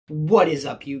What is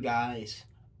up, you guys?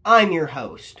 I'm your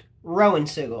host, Rowan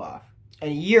Sigaloff,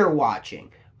 and you're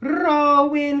watching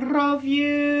Rowan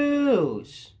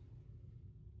Reviews.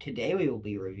 Today we will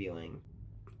be reviewing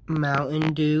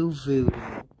Mtn Dew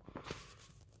Voodew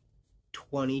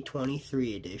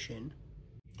 2023 edition.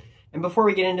 And before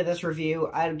we get into this review,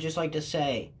 I'd just like to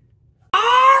say,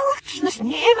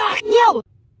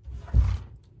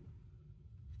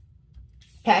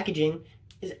 packaging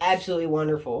is absolutely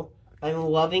wonderful. I'm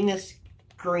loving this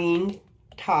green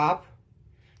top.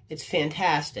 It's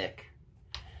fantastic.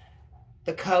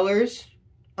 The colors,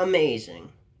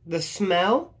 amazing. The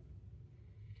smell,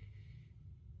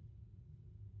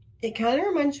 it kind of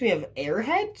reminds me of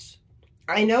Airheads.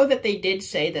 I know that they did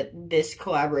say that this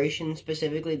collaboration,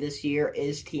 specifically this year,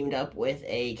 is teamed up with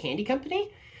a candy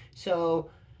company.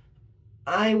 So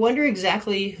I wonder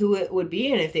exactly who it would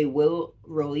be and if they will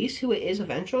release who it is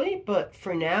eventually. But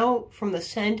for now, from the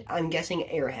scent, I'm guessing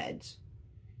Airheads.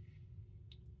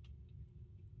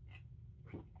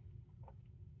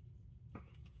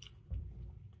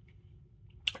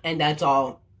 And that's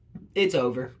all. It's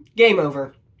over. Game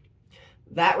over.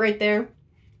 That right there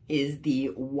is the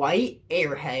white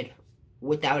Airhead,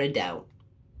 without a doubt.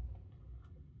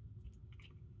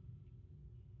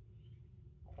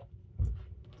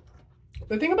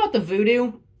 The thing about the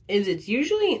Voodew is it's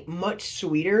usually much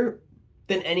sweeter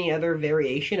than any other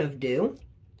variation of Dew.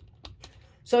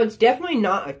 So it's definitely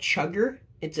not a chugger,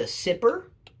 it's a sipper.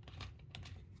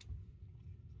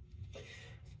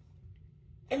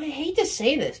 And I hate to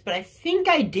say this, but I think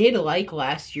I did like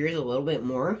last year's a little bit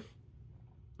more.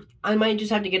 I might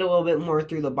just have to get a little bit more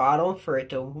through the bottle for it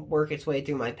to work its way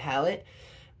through my palate.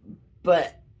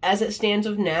 But as it stands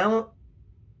of now,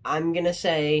 I'm going to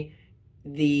say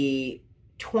the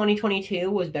 2022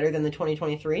 was better than the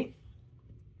 2023.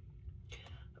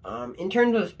 In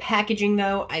terms of packaging,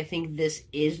 though, I think this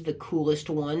is the coolest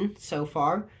one so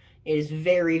far. It is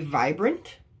very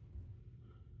vibrant.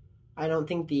 I don't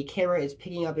think the camera is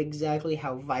picking up exactly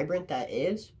how vibrant that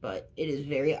is, but it is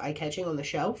very eye-catching on the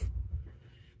shelf.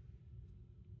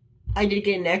 I did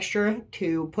get an extra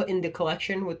to put in the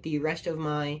collection with the rest of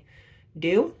my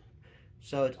Dew,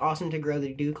 so it's awesome to grow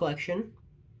the Dew collection.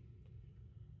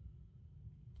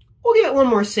 We'll give it one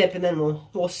more sip and then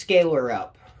we'll scale her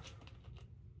up.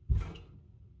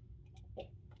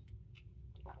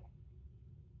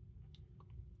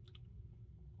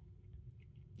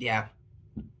 Yeah.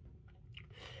 A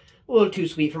little too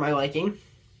sweet for my liking.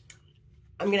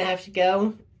 I'm going to have to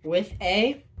go with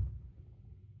a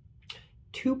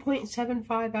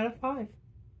 2.75 out of 5.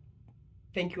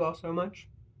 Thank you all so much.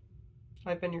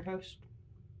 I've been your host,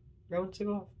 Rowan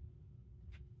Sigaloff.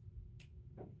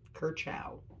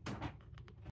 Kerchow.